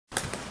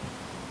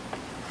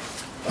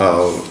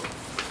Uh,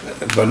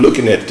 by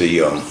looking at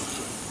the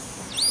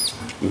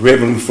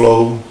revenue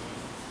flow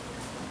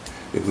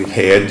that we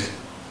had,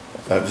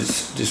 I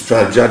just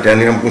trying to jot down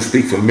here. I'm going to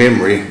speak from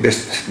memory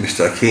best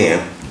I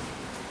can.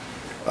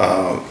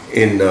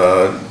 In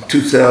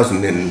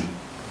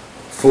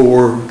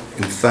 2004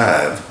 and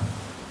 5,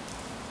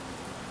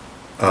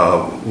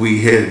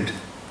 we had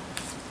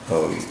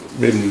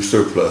revenue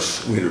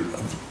surplus.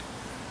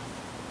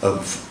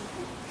 Not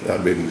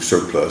revenue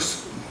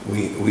surplus.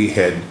 We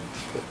had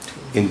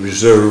in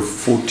reserve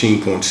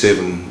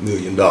 $14.7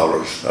 million,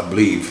 I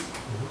believe,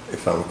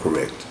 if I'm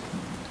correct.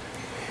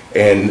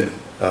 And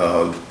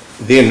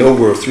then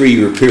over a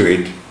 3-year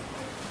period,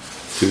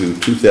 to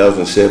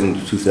 2007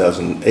 to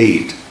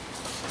 2008,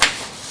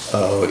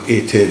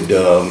 it had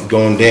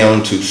gone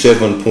down to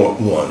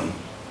 7.1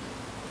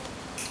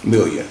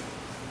 million.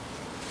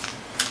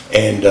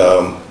 And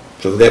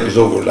so that was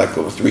over like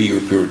a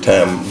 3-year period of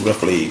time,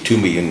 roughly $2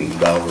 million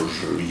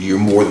a year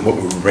more than what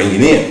we were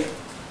bringing in.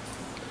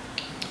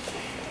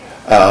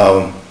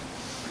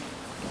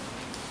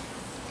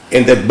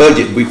 And that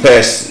budget we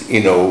passed,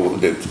 you know,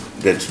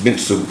 that's been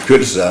so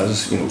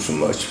criticized, you know, so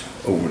much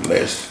over the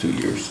last 2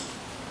 years.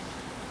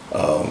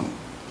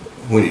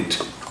 When it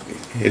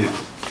hit,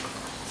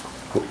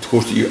 of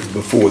course, the year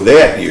before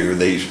that year,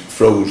 they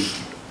froze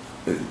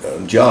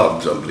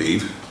jobs, I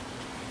believe.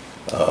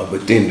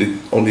 But then they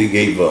only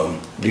gave,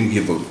 didn't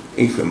give an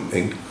income,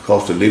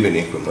 cost of living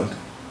increment.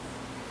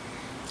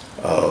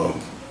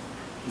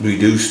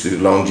 Reduced the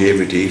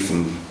longevity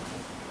from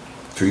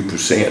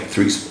 3%,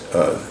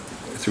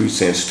 3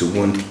 cents to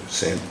 1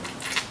 cent.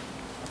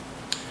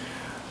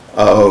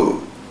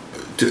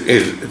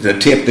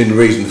 Attempting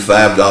raising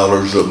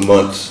 $5 a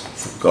month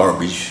for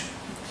garbage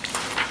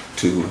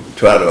to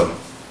try to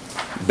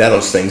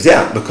balance things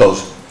out,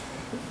 because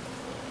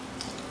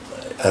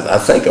I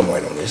think I'm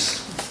right on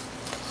this.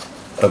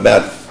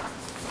 About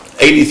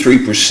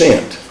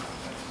 83%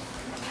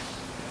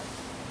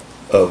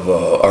 of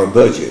our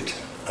budget,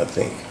 I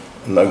think.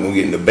 I'm not going to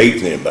get in debate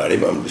with anybody,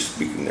 but I'm just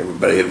speaking.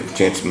 Everybody had a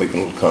chance to make a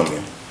little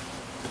comment.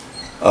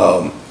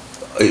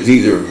 It's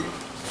either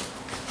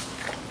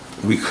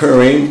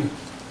recurring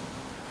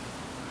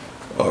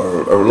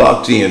or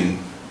locked in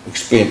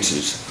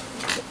expenses,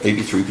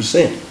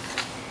 83%.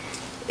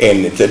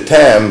 And at the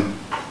time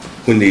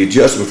when the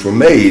adjustments were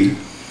made,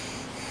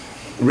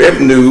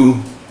 revenue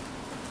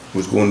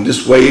was going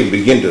this way and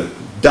began to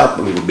drop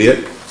a little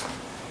bit,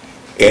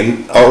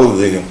 and all of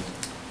the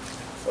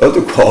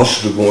other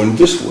costs were going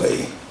this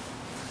way.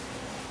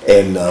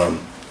 And I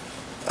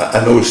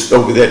noticed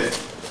over that,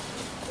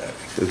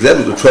 because that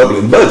was a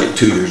troubling budget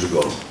 2 years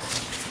ago.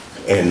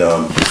 And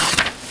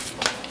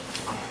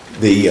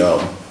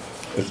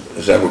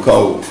as I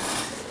recall,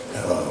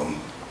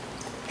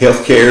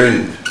 health care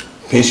and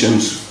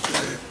pensions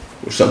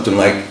were something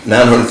like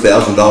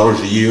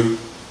 $900,000 a year.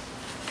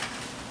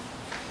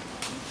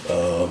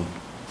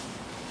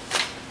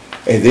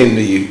 And then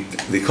the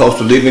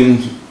cost of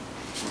living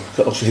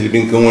also had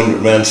been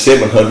going around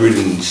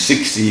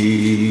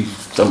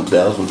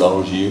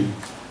 $760,000 a year.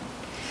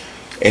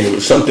 And it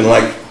was something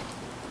like,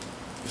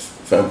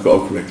 if I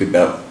recall correctly,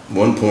 about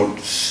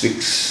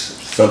 1.6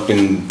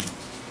 something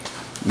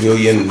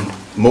million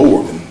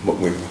more than what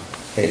we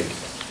had.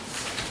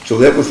 So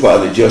that was why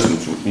the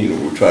adjustments, you know,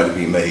 were trying to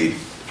be made.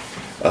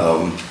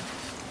 I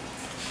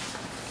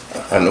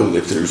know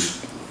that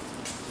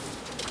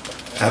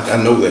I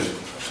know that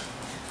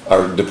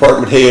our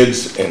department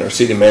heads and our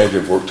city manager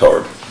have worked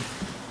hard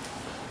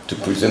to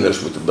present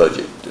us with the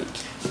budget.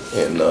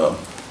 And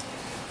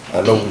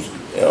I know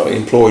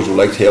employees would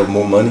like to have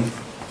more money.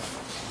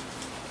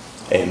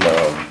 And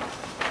I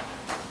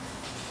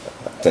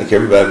think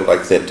everybody would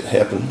like that to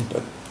happen.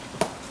 But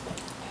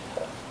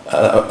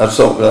I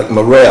saw like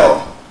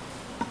morale.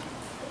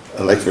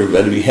 I'd like for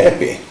everybody to be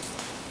happy.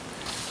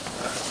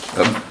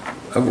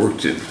 I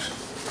worked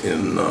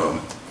in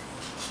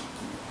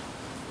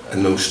I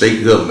know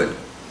state government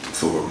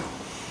for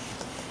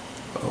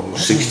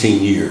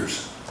 16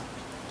 years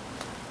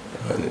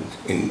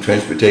in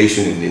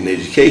transportation and in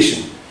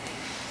education,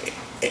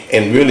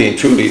 and really and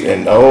truly,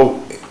 and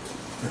all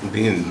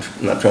being,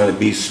 not trying to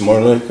be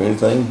smart aleck or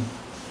anything,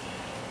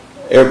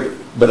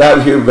 but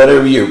out here about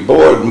every year,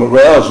 boy,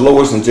 morale is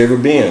lowest than it's ever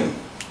been.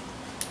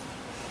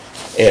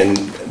 And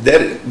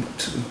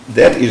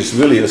that is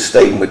really a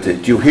statement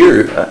that you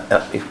hear,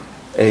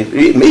 and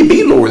it may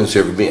be lower than it's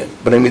ever been,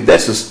 but I mean,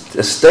 that's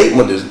a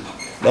statement that's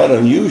not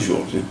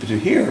unusual to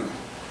hear.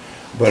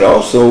 But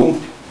also,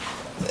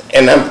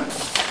 and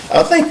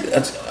I think,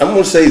 I'm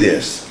going to say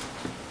this,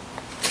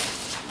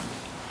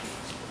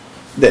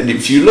 that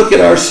if you look at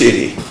our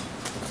city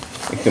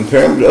and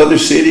compare them to other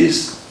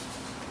cities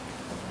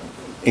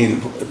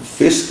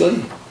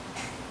fiscally,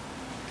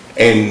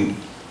 and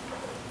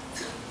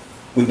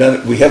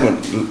we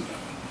haven't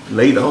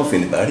laid off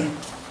anybody,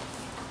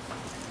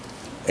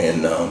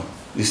 and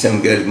just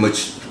haven't got as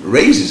much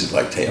raises as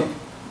like to have,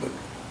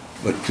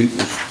 but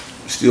people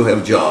still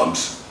have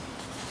jobs,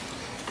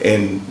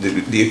 and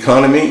the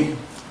economy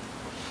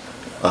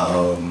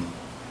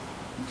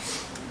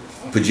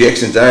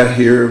projections I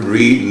hear,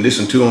 read, and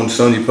listen to on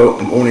Sunday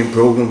morning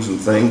programs and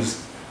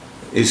things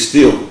is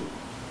still,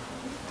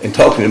 and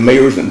talking to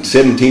mayors in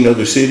 17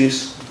 other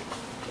cities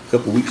a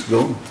couple weeks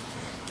ago,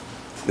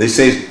 they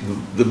say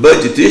the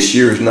budget this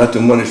year is not the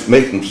one that's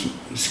making them,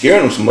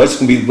 scaring them so much. It's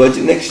going to be the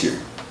budget next year.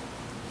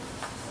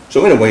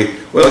 So anyway,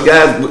 well,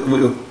 guys,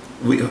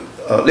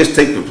 let's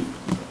take the,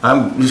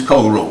 let's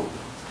call the roll.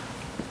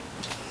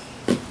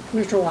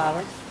 Mr.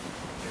 Wilder?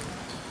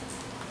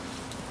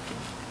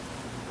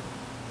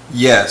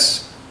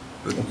 Yes.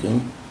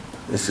 Okay.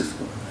 This is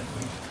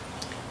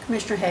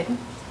Commissioner Hayden?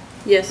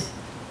 Yes.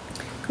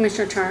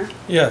 Commissioner Turner?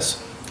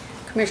 Yes.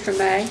 Commissioner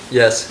May?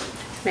 Yes.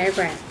 Mayor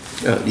Grant?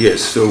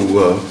 yes. So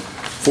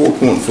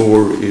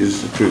 4.4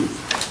 is approved.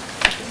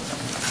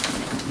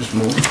 Mr.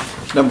 Moore.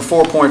 Number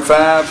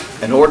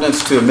 4.5, an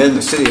ordinance to amend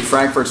the City of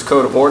Frankfort's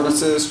Code of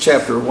Ordinances,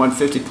 Chapter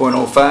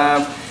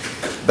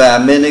 150.05, by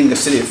amending the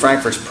City of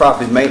Frankfort's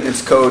Property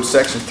Maintenance Code,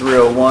 Section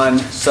 301,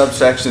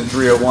 subsection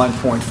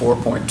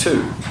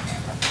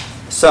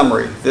 301.4.2.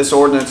 Summary: this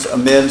ordinance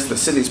amends the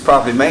city's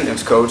Property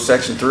Maintenance Code,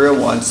 Section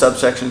 301,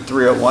 subsection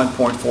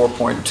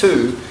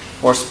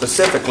 301.4.2. More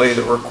specifically,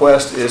 the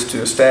request is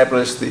to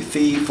establish the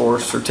fee for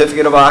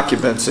certificate of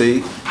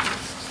occupancy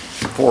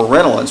for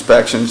rental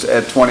inspections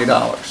at $20.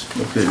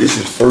 Okay, this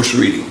is first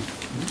reading.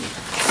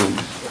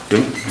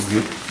 Okay.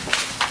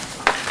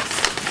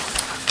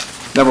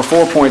 Number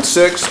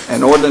 4.6,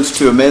 an ordinance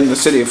to amend the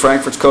City of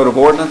Frankfort's Code of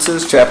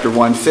Ordinances, Chapter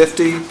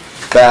 150,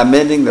 by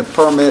amending the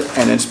permit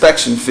and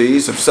inspection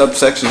fees of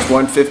subsections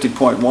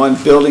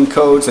 150.1 building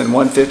codes and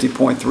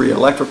 150.3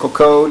 electrical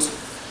codes.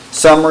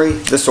 Summary: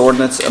 this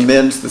ordinance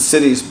amends the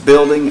city's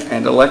building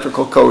and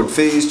electrical code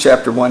fees,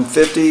 Chapter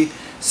 150,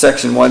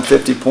 Section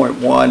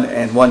 150.1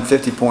 and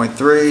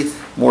 150.3.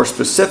 More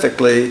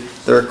specifically,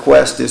 the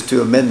request is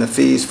to amend the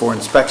fees for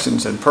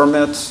inspections and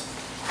permits.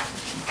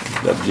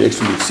 The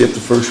objection to accept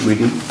the first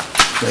reading.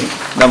 Okay.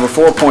 Number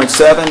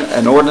 4.7,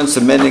 an ordinance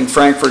amending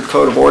Frankfort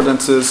Code of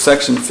Ordinances,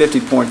 Section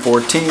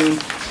 50.14,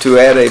 to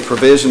add a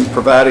provision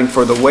providing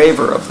for the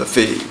waiver of the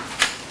fee.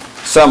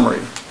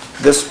 Summary: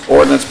 this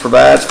ordinance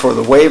provides for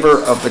the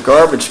waiver of the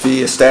garbage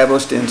fee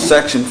established in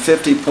Section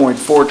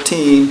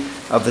 50.14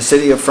 of the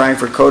City of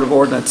Frankfort Code of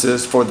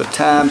Ordinances for the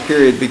time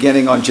period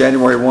beginning on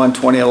January 1,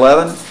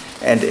 2011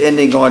 and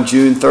ending on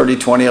June 30,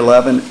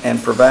 2011,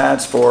 and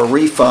provides for a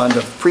refund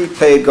of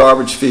prepaid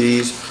garbage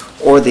fees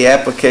or the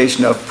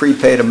application of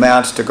prepaid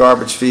amounts to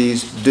garbage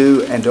fees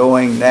due and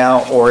owing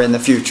now or in the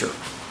future.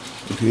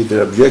 Okay,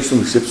 the objection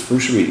to accept the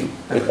first reading.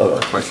 I have a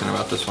question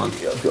about this one.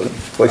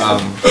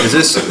 Question.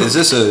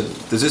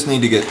 Does this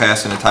need to get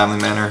passed in a timely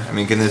manner? I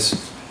mean, can this,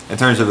 in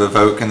terms of a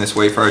vote, can this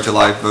wait for our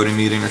July voting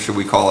meeting, or should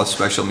we call a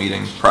special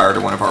meeting prior to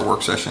one of our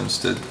work sessions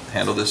to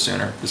handle this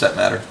sooner? Does that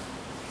matter?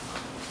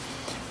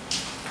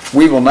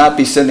 We will not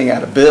be sending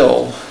out a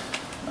bill,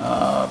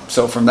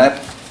 so from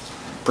that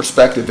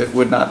perspective, it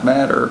would not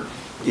matter.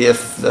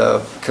 If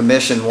the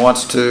commission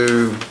wants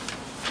to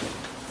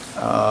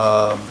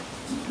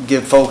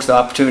give folks the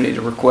opportunity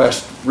to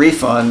request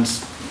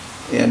refunds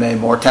in a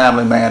more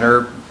timely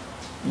manner,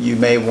 you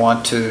may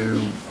want to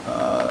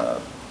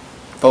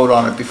vote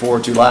on it before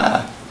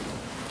July,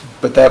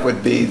 but that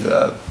would be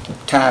the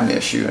time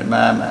issue in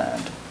my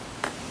mind.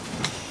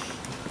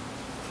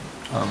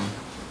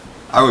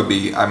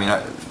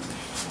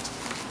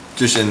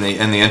 Just in the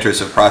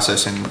interest of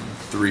processing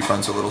the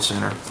refunds a little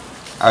sooner,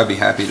 I would be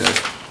happy to,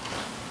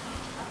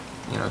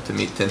 to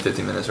meet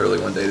 10-15 minutes early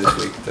one day this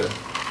week to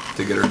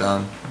get her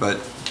done, but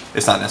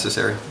it's not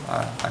necessary.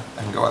 I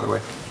can go either way.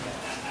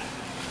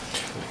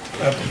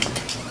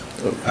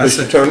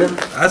 Mr. Turner?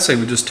 I'd say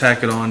we just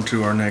tack it on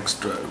to our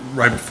next,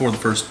 right before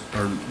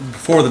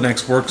before the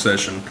next work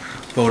session,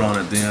 vote on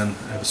it then,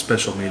 have a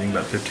special meeting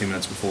about 15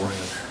 minutes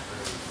beforehand.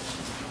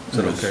 Is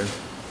that okay?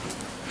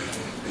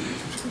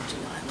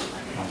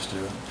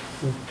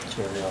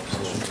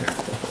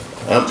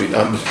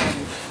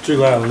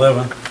 July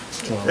 11th.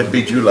 That'd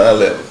be July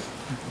 11th.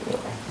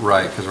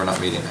 Right, because we're not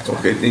meeting next week.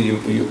 Okay, then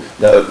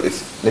now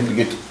let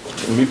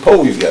me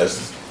poll you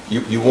guys.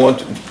 You want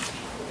to,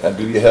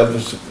 do you have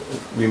this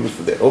agreement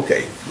for that?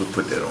 Okay, we'll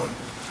put that on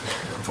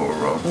for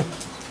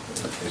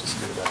it's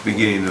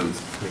beginning of,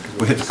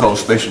 we have to call a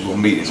special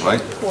meeting,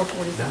 right?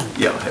 4:45.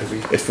 Yeah,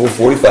 at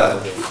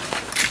 4:45.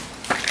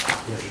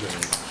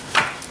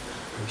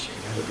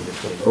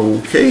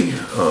 Okay,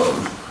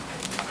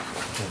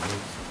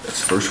 that's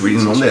the first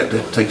reading on that.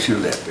 That takes care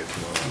of that.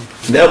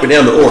 Now we're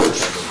down to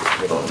orders.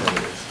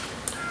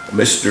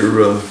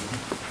 Mr.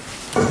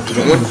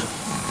 Jones?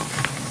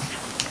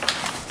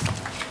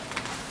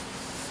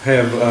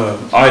 Have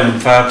item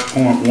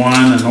 5.1,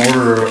 an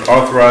order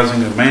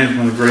authorizing a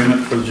management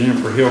agreement for the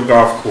Juniper Hill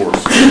Golf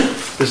Course.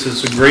 This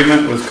is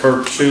agreement with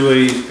Kirk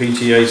Shuley,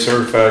 PTA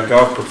certified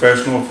golf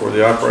professional, for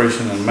the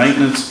operation and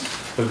maintenance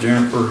of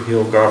Juniper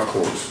Hill Golf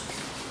Course.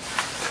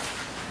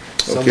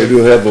 Okay, do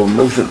we have a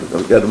motion?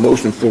 I've got a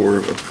motion for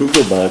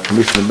approval by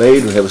Commissioner May.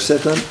 Do we have a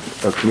second?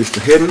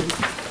 Commissioner Hedden?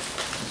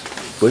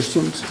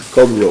 Questions?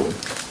 Call the roll.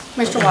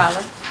 Mr.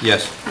 Wilder?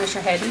 Yes.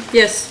 Commissioner Hadden?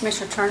 Yes.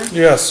 Commissioner Turner?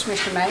 Yes.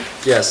 Commissioner May?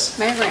 Yes.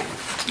 Mayor Grant?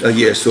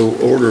 Yes, so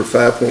order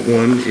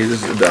 5.1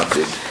 is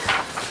adopted.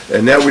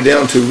 And now we're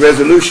down to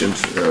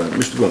resolutions.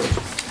 Mr. Goins.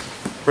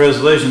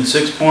 Resolution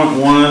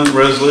 6.1,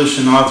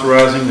 resolution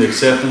authorizing the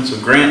acceptance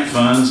of grant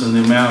funds in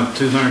the amount of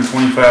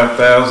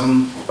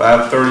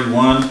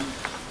 $225,531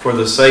 for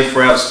the Safe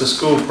Routes to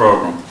School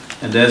program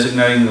and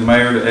designating the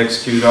mayor to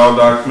execute all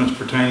documents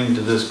pertaining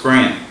to this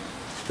grant.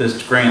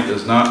 This grant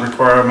does not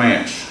require a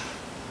match.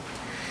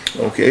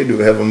 Okay, do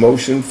we have a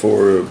motion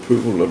for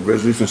approval of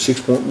resolution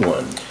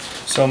 6.1?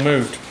 So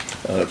moved.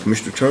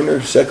 Commissioner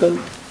Turner,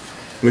 second.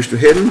 Commissioner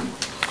Hadden?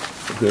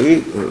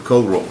 Okay,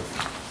 call the roll.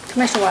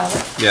 Commissioner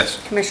Wilder? Yes.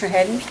 Commissioner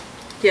Hadden?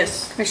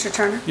 Yes. Commissioner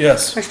Turner?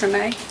 Yes. Commissioner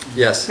May?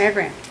 Yes. Mayor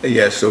Grant?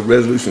 Yes, so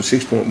resolution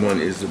 6.1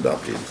 is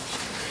adopted.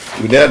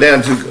 We're now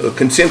down to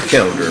consent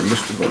calendar.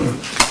 Mr.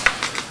 Goins.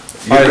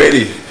 You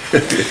ready?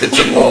 It's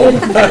a long.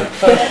 Have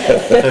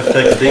to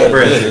take a deep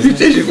breath. You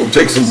said you're gonna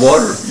take some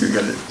water. You're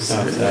gonna. I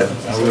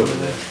will.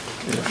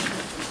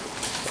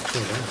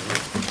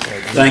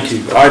 Thank you.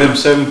 Item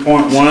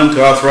 7.1,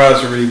 to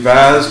authorize a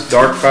revised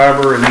dark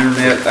fiber and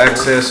internet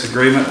access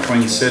agreement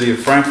between the City of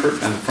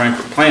Frankfort and the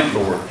Frankfort Plant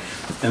Board,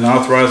 and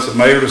authorize the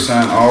mayor to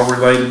sign all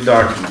related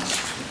documents.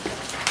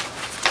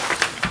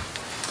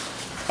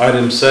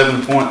 Item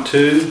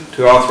 7.2,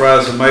 to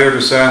authorize the mayor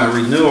to sign a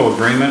renewal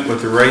agreement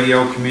with the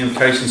radio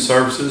communication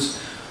services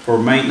for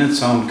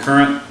maintenance on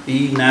current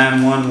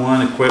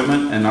E911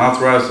 equipment, and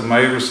authorize the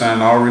mayor to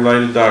sign all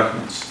related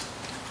documents.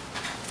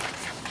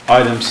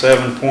 Item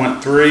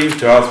 7.3,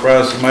 to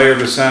authorize the mayor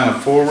to sign a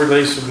full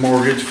release of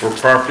mortgage for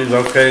property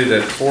located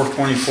at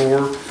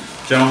 424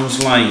 Jones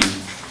Lane.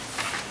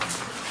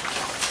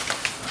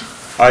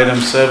 Item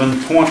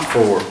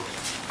 7.4,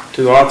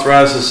 to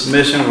authorize the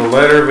submission of a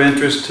letter of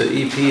interest to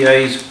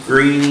EPA's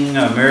Greening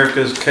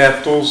America's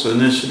Capitals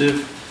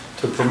Initiative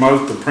to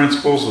promote the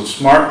principles of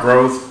smart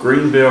growth,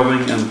 green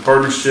building, and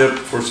partnership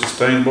for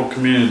sustainable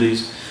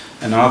communities,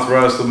 and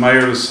authorize the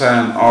mayor to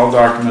sign all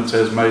documents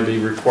as may be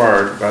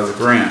required by the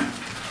grant.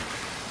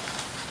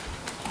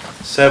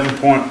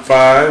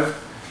 7.5,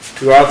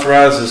 to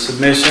authorize the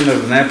submission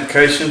of an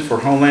application for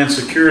Homeland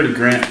Security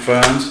grant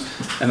funds,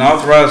 and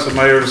authorize the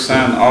mayor to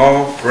sign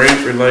all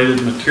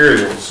grant-related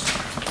materials.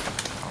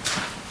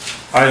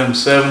 Item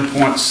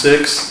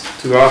 7.6,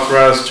 to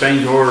authorize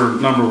change order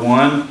number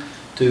 1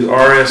 to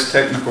RS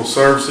Technical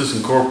Services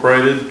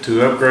Incorporated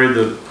to upgrade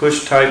the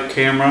push-type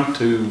camera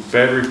to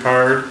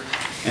battery-powered,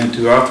 and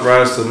to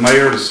authorize the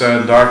mayor to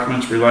sign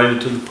documents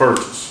related to the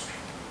purchase.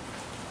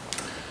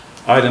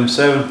 Item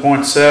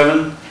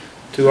 7.7,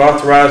 to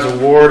authorize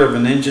award of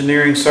an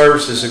engineering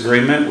services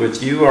agreement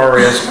with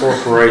URS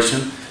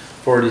Corporation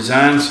for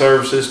design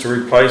services to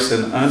replace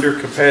an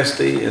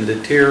undercapacity and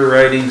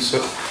deteriorating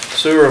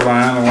sewer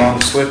line along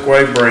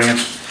Slickway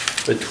Branch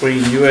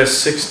between US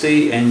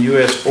 60 and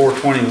US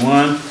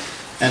 421,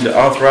 and to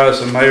authorize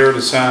the mayor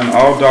to sign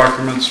all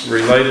documents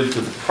related to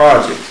the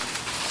project.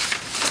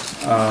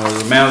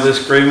 The amount of this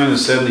agreement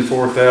is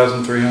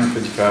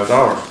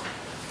 $74,355.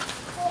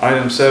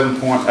 Item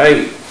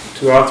 7.8,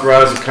 to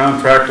authorize a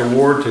contract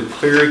award to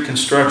Cleary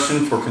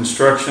Construction for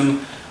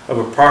construction of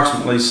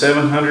approximately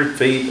 700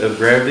 feet of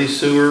gravity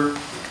sewer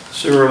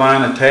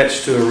line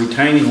attached to a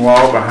retaining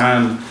wall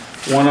behind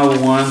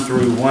 101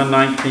 through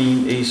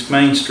 119 East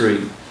Main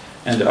Street,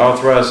 and to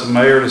authorize the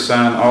mayor to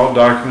sign all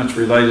documents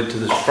related to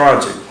this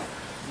project.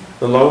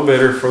 The low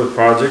bidder for the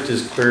project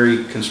is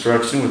Cleary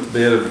Construction with a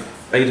bid of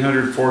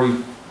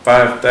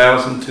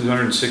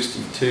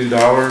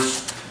 $845,262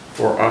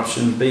 for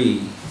option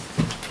B.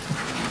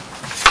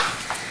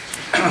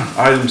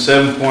 Item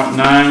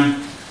 7.9,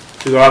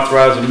 to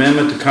authorize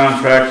amendment to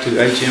contract to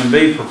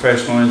HMB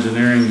Professional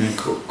Engineering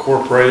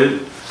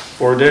Incorporated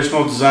for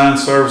additional design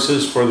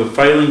services for the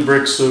failing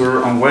brick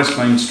sewer on West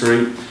Main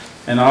Street,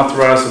 and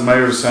authorize the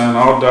mayor to sign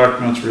all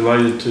documents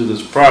related to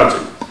this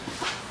project.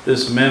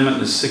 This amendment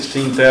is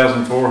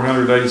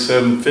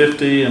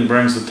 $16,487.50 and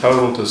brings the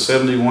total to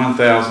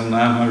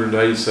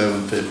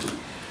 $71,987.50.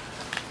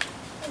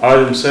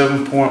 Item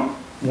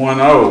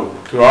 7.10,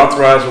 to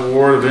authorize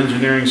award of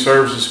engineering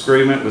services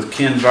agreement with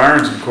Ken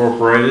Virons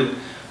Incorporated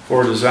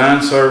for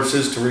design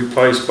services to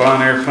replace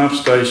Bon Air Pump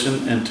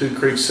Station in Two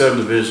Creeks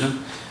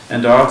Subdivision,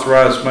 and to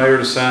authorize mayor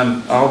to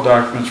sign all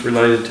documents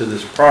related to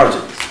this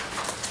project.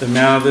 The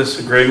amount of this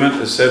agreement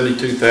is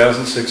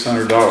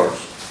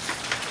 $72,600.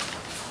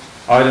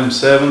 Item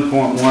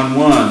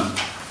 7.11,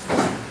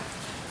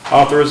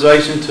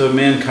 authorization to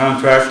amend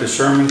contract to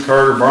Sherman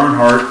Carter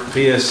Barnhart,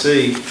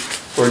 PSC,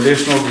 for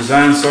additional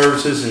design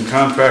services and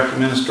contract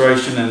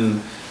administration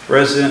and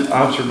resident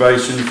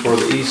observation for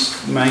the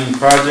East Main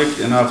project,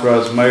 and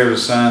authorize the mayor to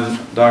sign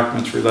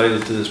documents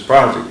related to this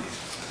project.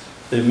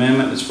 The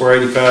amendment is for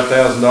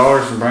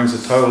 $85,000 and brings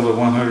the total to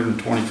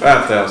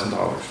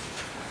 $125,000.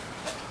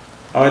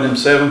 Item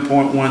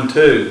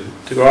 7.12,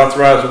 to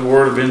authorize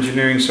award of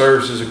engineering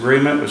services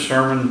agreement with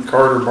Sherman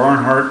Carter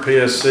Barnhart,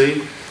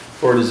 PSC,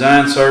 for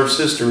design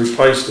services to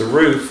replace the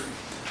roof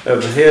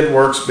of the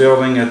Headworks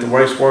building at the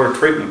wastewater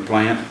treatment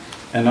plant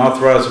and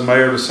authorize the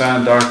mayor to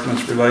sign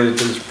documents related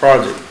to this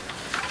project.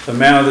 The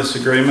amount of this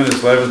agreement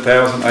is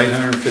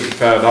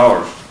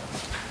 $11,855.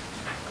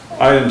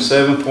 Item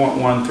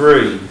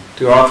 7.13,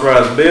 to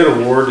authorize bid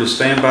award to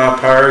Standby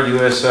Power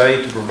USA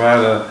to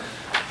provide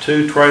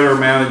 2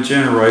 trailer-mounted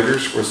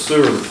generators for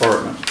sewer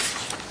department.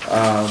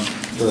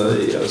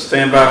 The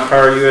Standby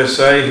Power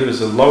USA, who is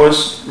the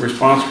lowest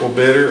responsible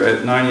bidder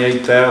at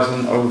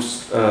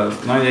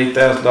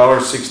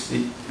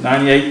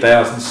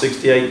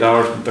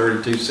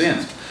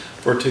 $98,068.32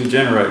 for 2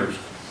 generators.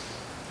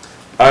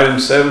 Item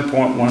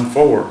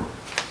 7.14,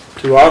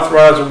 to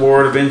authorize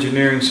award of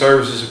engineering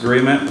services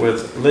agreement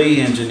with Lee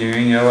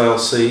Engineering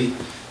LLC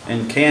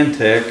and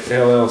Cantech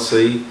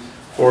LLC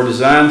for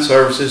design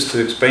services to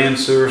expand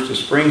sewers to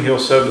Spring Hill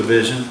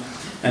subdivision,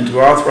 and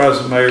to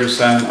authorize the mayor to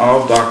sign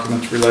all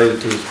documents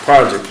related to this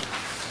project.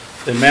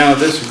 The amount of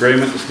this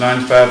agreement is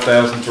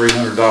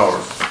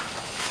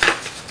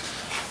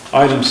 $95,300.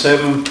 Item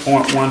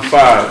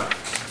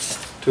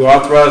 7.15, to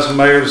authorize the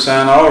mayor to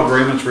sign all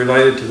agreements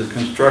related to the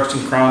construction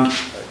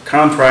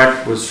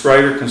contract with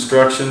Schrader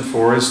Construction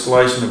for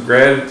installation of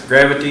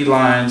gravity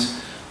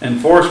lines and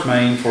force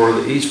main for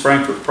the East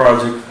Frankfort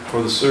project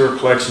for the sewer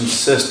collection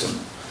system.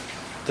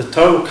 The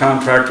total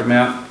contract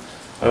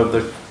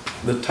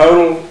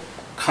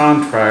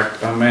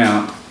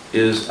amount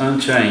is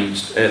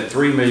unchanged at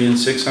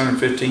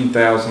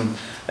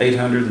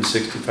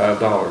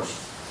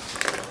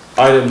 $3,615,865.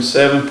 Item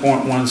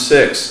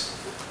 7.16,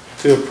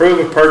 to approve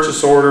a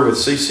purchase order with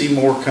C.C.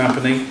 Moore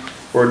Company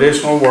for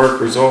additional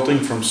work resulting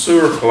from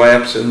sewer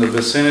collapse in the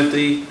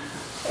vicinity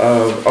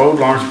of Old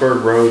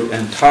Lawrenceburg Road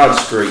and Todd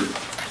Street.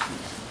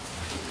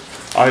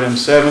 Item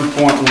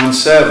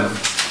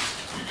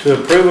 7.17, to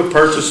approve a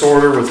purchase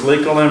order with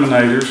Leak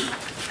Eliminators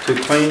to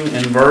clean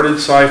inverted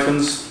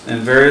siphons in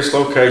various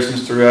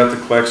locations throughout the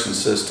collection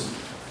system.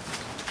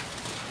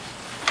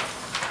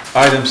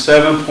 Item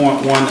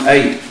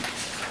 7.18,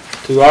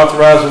 to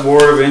authorize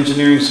award of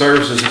engineering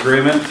services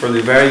agreement for the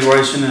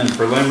evaluation and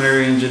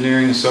preliminary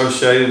engineering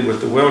associated with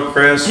the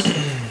Willcrest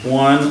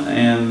 1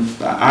 and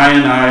the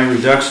I&I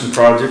reduction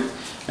project,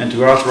 and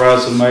to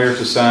authorize the mayor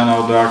to sign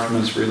all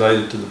documents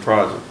related to the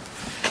project.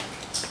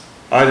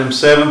 Item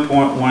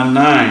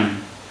 7.19,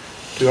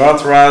 to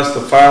authorize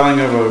the filing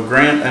of a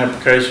grant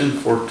application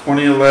for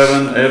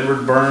 2011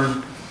 Edward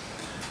Byrne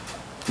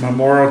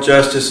Memorial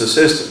Justice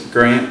Assistant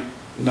Grant,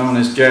 known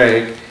as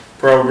JAG,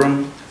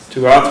 program,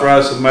 to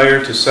authorize the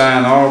mayor to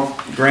sign all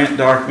grant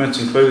documents,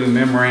 including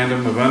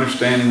memorandum of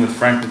understanding with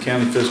Franklin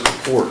County Fiscal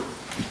Court.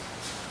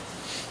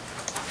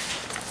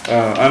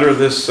 Under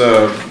this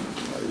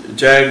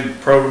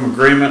JAG program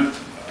agreement,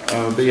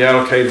 be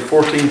allocated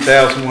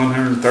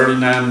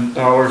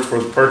 $14,139 for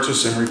the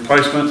purchase and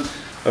replacement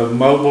of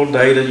mobile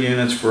data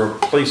units for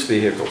police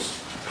vehicles.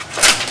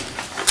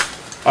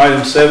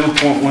 Item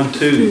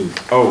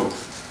 7.12,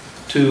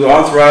 to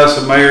authorize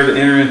the mayor to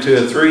enter into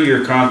a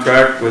 3-year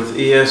contract with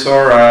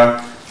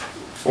ESRI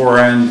for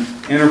an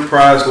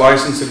enterprise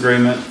license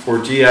agreement for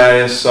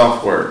GIS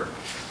software.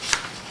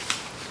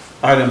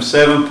 Item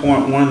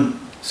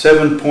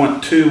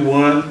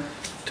 7.21,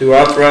 to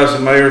authorize the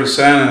mayor to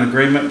sign an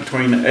agreement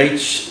between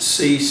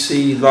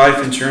HCC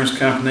Life Insurance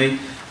Company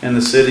and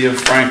the City of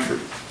Frankfort.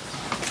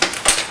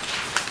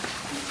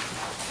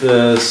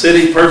 The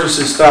city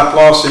purchases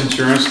stop-loss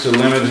insurance to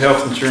limit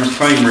health insurance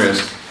claim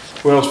risk.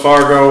 Wells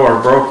Fargo, our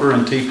broker,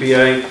 and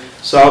TPA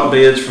sought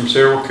bids from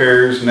several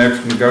carriers, and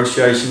after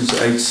negotiations,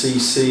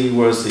 HCC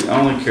was the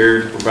only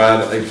carrier to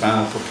provide a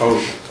final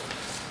proposal.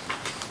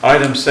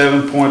 Item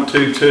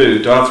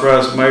 7.22, to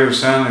authorize the mayor to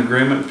sign an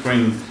agreement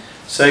between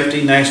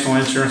Safety National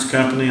Insurance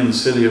Company and the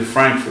City of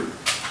Frankfort.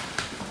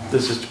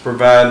 This is to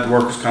provide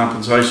workers'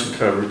 compensation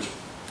coverage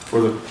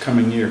for the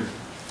coming year.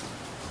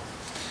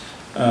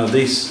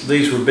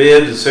 These were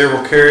bid to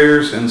several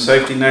carriers, and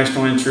Safety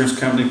National Insurance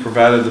Company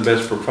provided the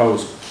best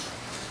proposal.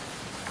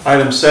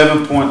 Item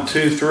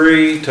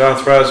 7.23, to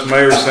authorize the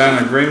mayor to sign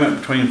an agreement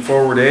between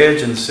Forward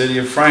Edge and the City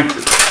of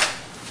Frankfort.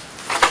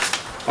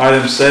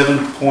 Item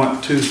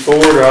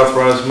 7.24, to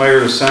authorize the mayor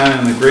to sign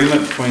an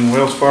agreement between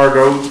Wells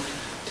Fargo,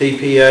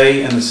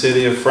 TPA, and the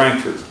City of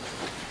Frankfort.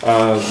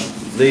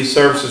 These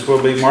services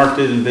will be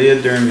marketed and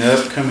bid during the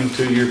upcoming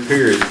 2-year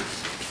period.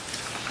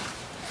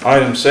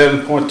 Item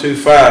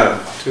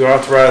 7.25, to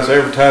authorize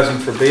advertising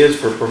for bids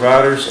for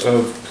providers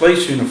of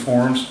police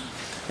uniforms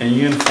and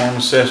uniform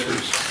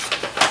accessories.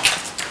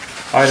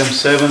 Item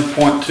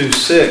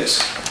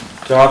 7.26,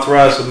 to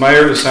authorize the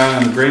mayor to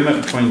sign an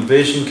agreement between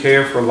Vision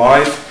Care for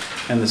Life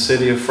and the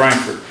City of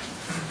Frankfort.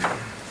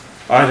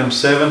 Item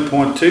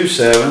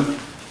 7.27,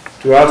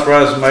 to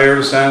authorize the mayor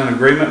to sign an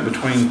agreement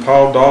between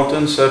Paul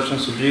Dalton,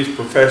 Substance Abuse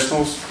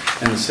Professionals,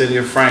 and the City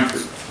of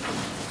Frankfort.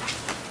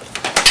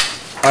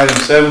 Item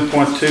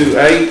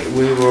 7.28,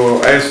 we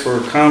will ask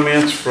for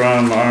comments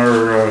from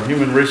our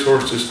Human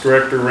Resources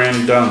Director,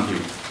 Randy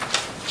Donahue.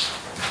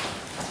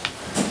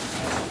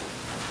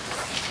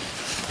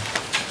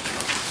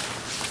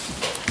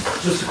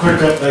 Just a quick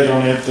update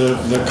on it.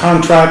 The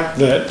contract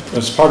that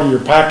was part of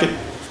your packet,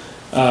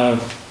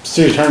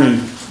 City Attorney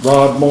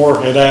Rod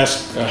Moore had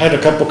had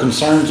a couple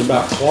concerns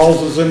about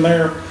clauses in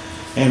there,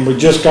 and we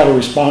just got a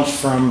response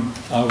from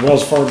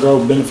Wells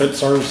Fargo Benefit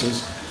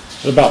Services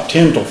at about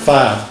 10 till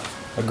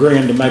 5,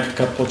 agreeing to make a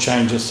couple of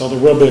changes. So there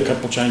will be a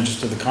couple of changes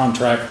to the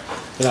contract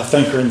that I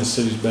think are in the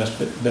city's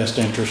best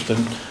interest.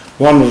 And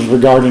one was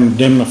regarding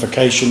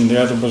indemnification,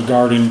 the other was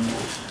regarding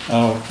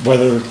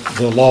whether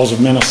the laws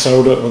of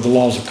Minnesota or the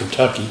laws of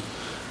Kentucky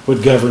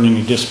would govern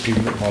any dispute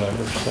or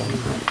whatever. So,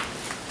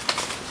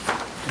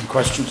 any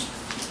questions?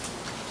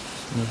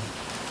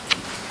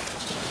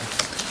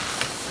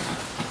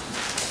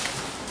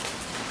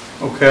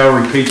 Okay, I'll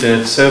repeat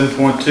that.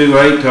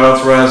 7.28, to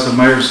authorize the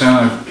mayor to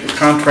sign a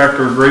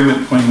contractor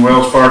agreement between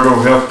Wells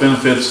Fargo Health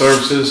Benefit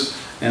Services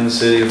and the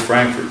city of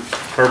Frankfort. The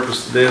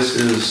purpose of this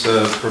is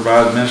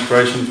provide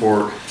administration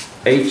for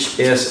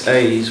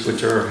HSAs,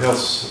 which are health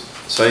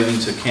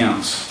savings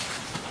accounts.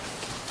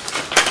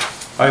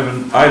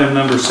 Item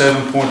number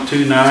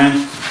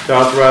 7.29, to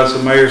authorize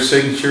the mayor's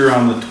signature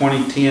on the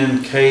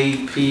 2010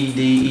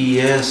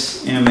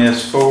 KPDES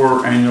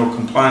MS4 Annual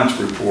Compliance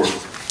Report.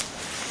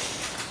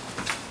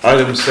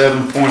 Item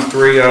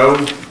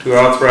 7.30, to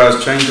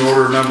authorize change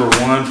order number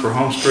 1 for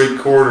Home Street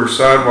Corridor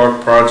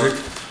Sidewalk Project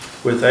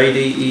with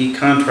ADE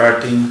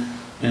Contracting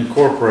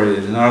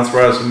Incorporated, and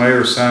authorize the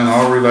mayor to sign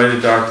all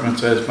related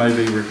documents as may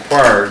be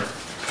required.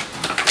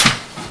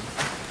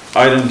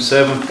 Item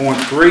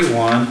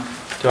 7.31,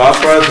 to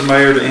authorize the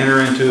mayor to enter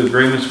into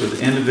agreements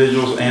with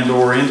individuals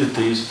and/or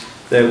entities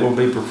that will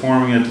be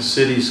performing at the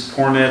city's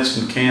Cornets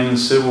and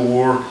Cannons Civil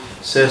War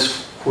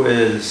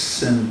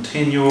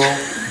Sesquicentennial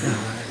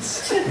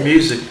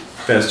Music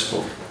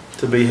Festival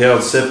to be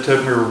held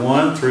September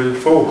 1 through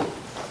 4.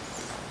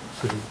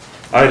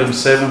 Item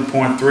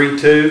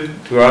 7.32,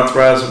 to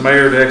authorize the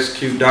mayor to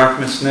execute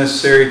documents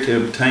necessary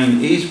to obtain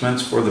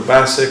easements for the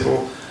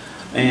bicycle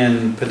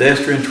and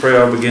pedestrian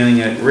trail beginning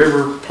at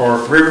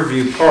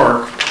Riverview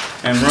Park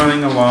and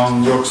running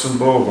along Wilson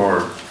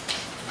Boulevard.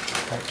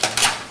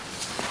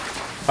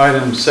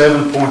 Item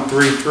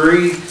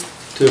 7.33,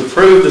 to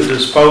approve the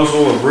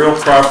disposal of real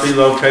property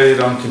located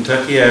on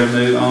Kentucky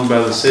Avenue owned by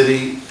the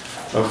city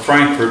of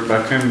Frankfort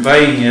by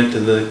conveying it to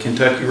the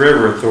Kentucky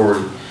River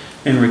Authority.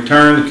 In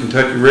return, the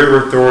Kentucky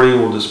River Authority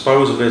will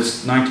dispose of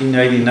its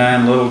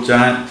 1989 Little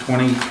Giant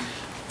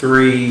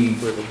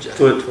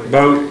 23-foot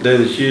boat that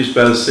is used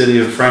by the city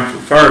of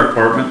Frankfort Fire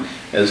Department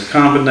as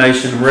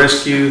combination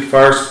rescue,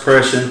 fire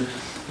suppression,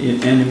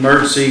 and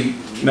emergency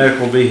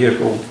medical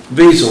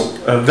vessel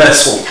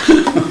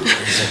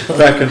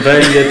by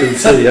conveying it to the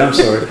city. I'm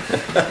sorry.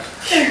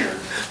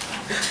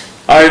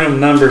 Item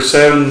number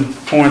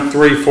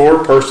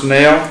 7.34,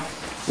 personnel.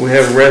 We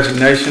have a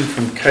resignation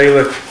from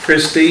Kayla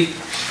Christie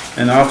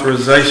and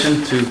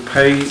authorization to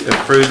pay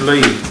accrued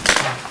leave.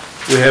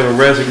 We have a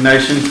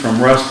resignation from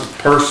Russell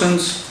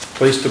Persons,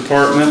 Police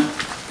Department,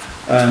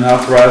 and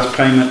authorized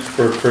payment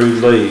for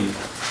accrued leave.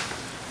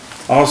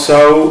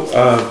 Also,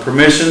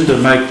 permission to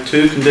make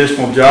 2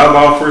 conditional job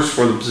offers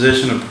for the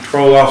position of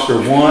Patrol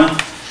Officer 1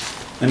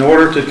 in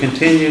order to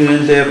continue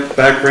in-depth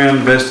background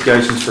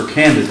investigations for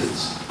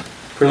candidates.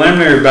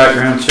 Preliminary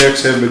background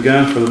checks have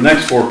begun for the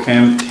next 4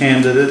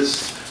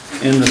 candidates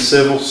in the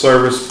Civil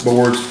Service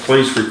Board's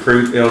police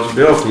recruit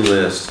eligibility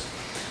list.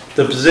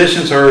 The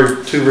positions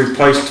are to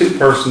replace 2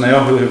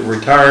 personnel who have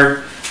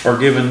retired or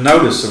given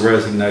notice of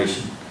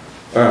resignation.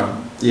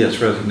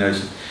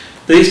 Resignation.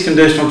 These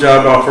conditional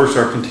job offers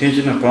are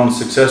contingent upon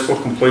successful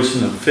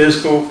completion of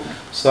physical,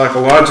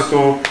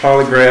 psychological,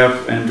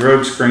 polygraph, and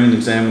drug screen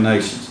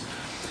examinations.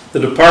 The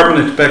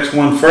department expects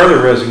 1 further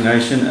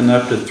resignation and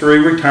up to 3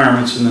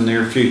 retirements in the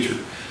near future.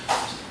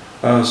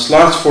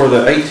 Slots for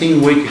the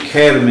 18-week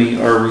academy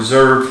are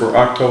reserved for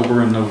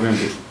October and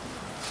November.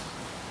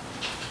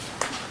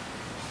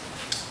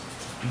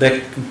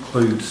 That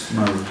concludes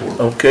my report.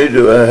 Okay,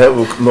 do I have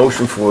a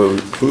motion for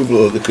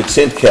approval of the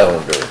consent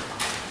calendar?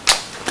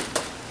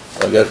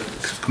 I got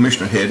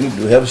Commissioner Hedden.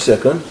 Do we have a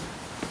second?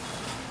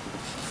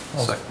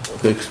 Second.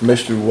 Okay,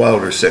 Commissioner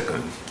Wilder,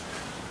 second.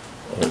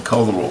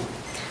 Call the roll.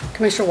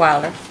 Commissioner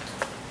Wilder.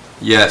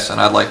 Yes, and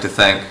I'd like to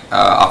thank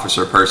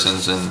Officer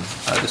Persons and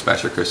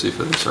Dispatcher Christie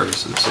for their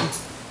service to the city.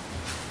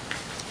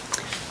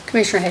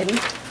 Commissioner Hayden.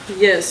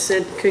 Yes,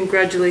 and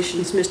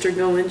congratulations, Mr.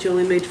 Goins. You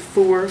only made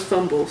 4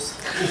 fumbles.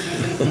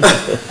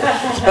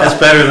 That's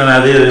better than I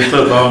did in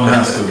football in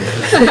high school.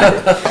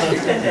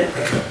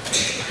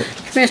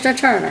 Commissioner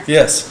Turner.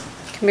 Yes.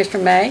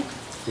 Commissioner May.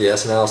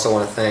 Yes, and I also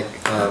want to thank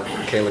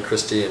Kayla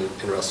Christie and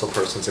Russell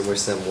Persons and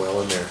wish them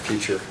well in their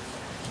future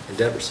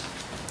endeavors.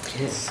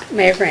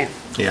 Mayor Graham.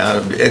 Yeah,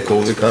 I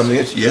echo the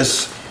comments,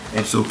 yes.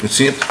 And so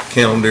consent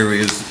calendar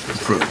is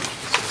approved.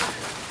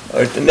 All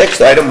right, the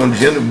next item on the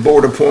agenda,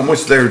 board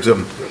appointments, there's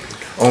on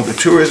the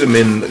Tourism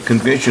and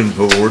Convention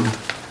Board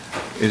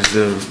is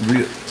the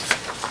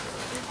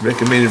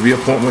recommended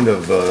reappointment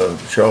of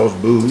Charles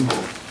Boo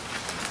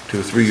to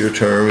a 3-year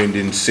term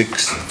ending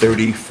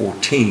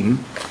 6/30/14,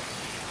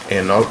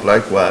 and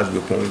likewise the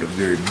appointment of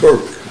Gary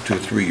Burke to a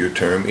 3-year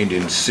term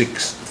ending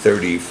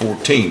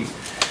 6/30/14.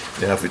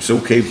 Now, if it's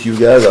okay with you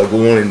guys, I'll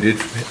go on and do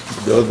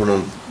the other one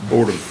on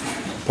Board of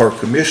Park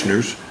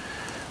Commissioners,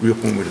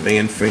 reappointment of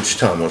Ann French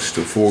Thomas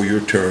to a 4-year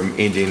term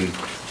ending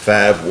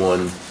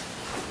 5/1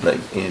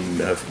 in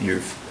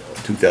year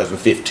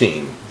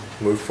 2015.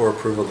 Move for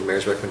approval of the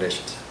mayor's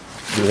recommendations.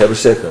 Do we have a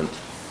second?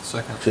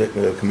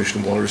 Second.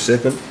 Commissioner Waller,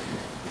 second.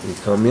 Any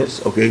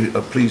comments? Okay,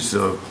 please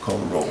call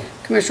the roll.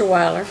 Commissioner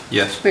Wilder?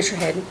 Yes. Commissioner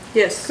Hadden?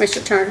 Yes.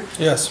 Commissioner Turner?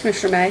 Yes.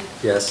 Commissioner May?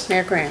 Yes.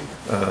 Mayor Graham?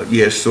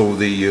 Yes, so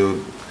the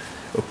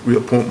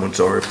reappointments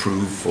are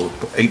approved for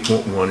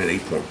 8.1 and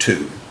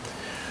 8.2.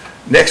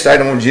 Next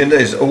item on the agenda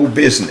is old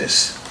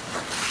business.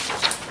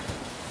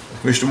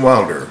 Commissioner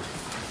Wilder.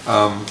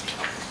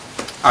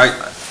 I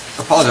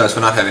apologize for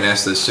not having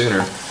asked this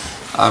sooner.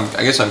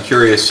 I guess I'm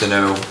curious to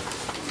know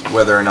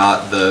whether or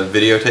not the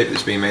videotape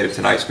that's being made of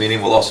tonight's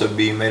meeting will also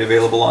be made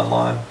available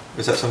online.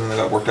 Is that something that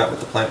got worked out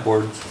with the plant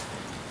board?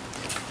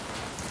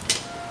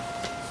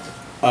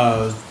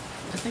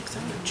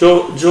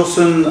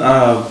 Jolson,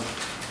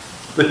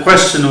 the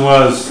question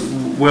was,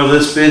 will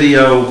this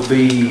video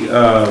be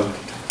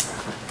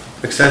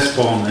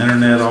accessible on the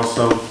internet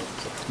also?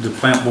 The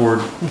plant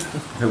board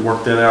had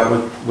worked that out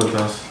with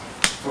us.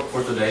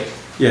 For today?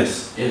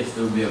 Yes. Yes,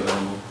 it will be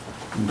available.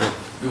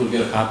 We will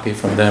get a copy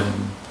from them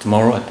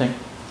tomorrow, I think.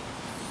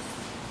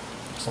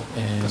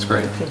 And, That's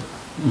great.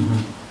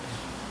 Mhm.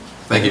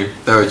 Thank you.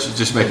 That was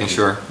just making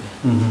sure.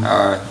 Mhm.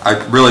 I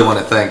really want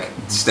to thank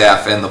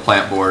staff and the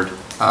plant board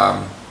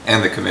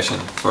and the commission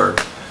for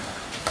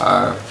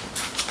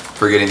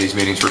getting these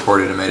meetings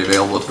recorded and made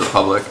available to the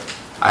public.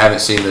 I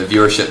haven't seen the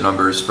viewership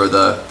numbers for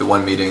the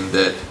one meeting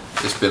that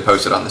has been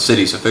posted on the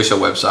city's official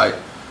website,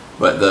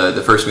 but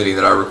the first meeting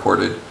that I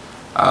recorded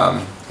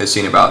has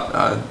seen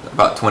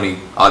about 20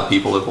 odd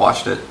people have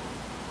watched it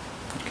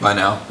by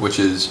now, which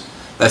is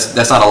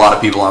that's not a lot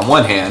of people on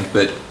one hand,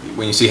 but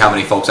when you see how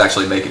many folks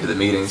actually make it to the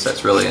meetings,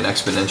 that's really an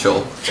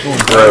exponential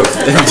growth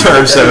in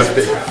terms of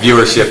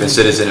viewership and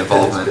citizen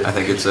involvement. I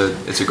think it's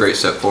a great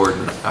step forward,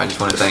 and I just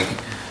want to thank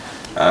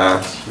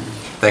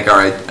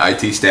our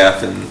IT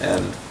staff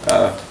and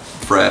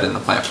Fred and the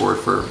plant board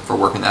for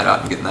working that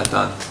out and getting that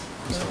done.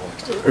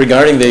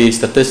 regarding the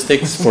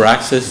statistics for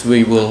access,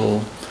 we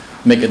will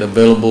make it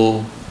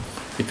available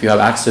if you have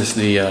access to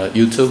the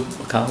YouTube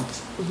account.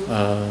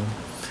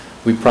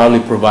 We probably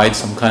provide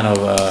some kind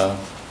of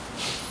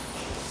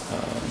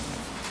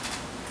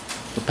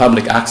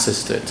public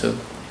access to it too,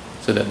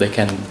 so that they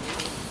can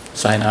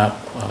sign up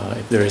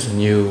if there is a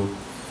new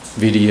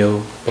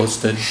video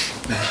posted.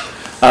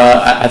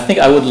 I think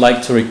I would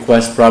like to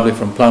request probably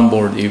from Plum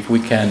Board if we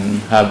can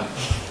have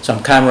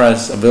some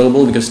cameras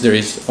available, because there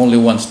is only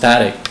one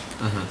static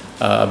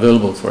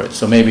available for it.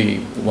 So maybe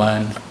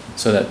one,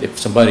 so that if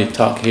somebody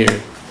talk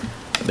here,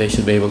 they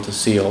should be able to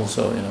see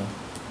also, you know,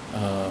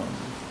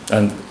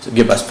 and to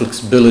give us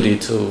flexibility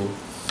to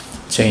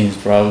change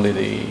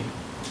probably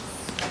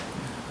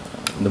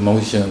the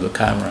motion of the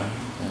camera.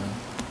 You know.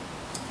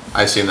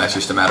 I assume that's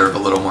just a matter of a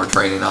little more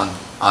training on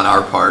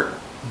our part.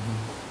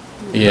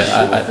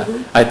 Yeah,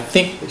 I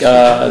think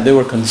they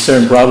were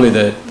concerned probably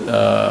that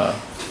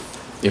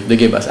if they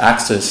give us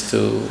access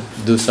to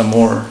do some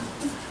more,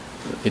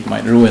 it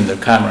might ruin their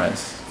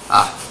cameras.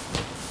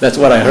 That's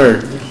what I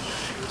heard.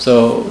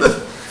 So,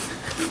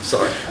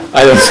 Sorry.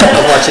 I don't know.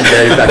 I'm watching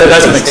Dave. That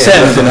doesn't make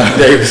sense, you know,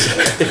 Dave.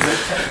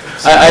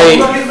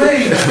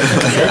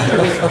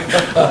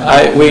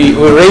 We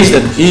raised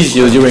that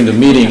issue during the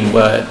meeting,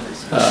 but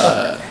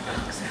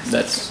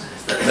that's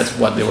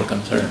what they were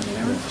concerned.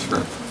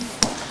 Sure.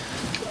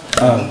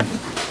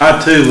 I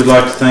too would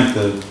like to thank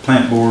the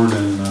plant board,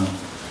 and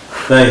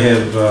they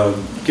have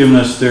given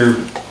us their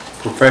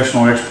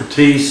professional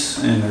expertise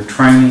and their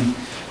training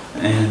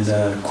and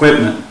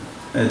equipment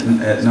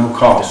at no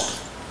cost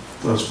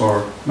thus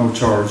far, no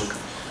charge.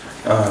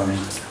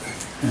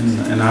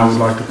 And I would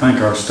like to thank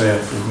our staff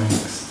for being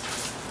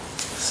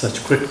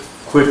such quick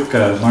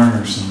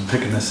learners and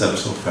picking this up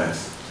so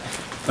fast.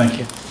 Thank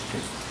you.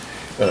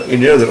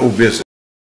 Any other old business?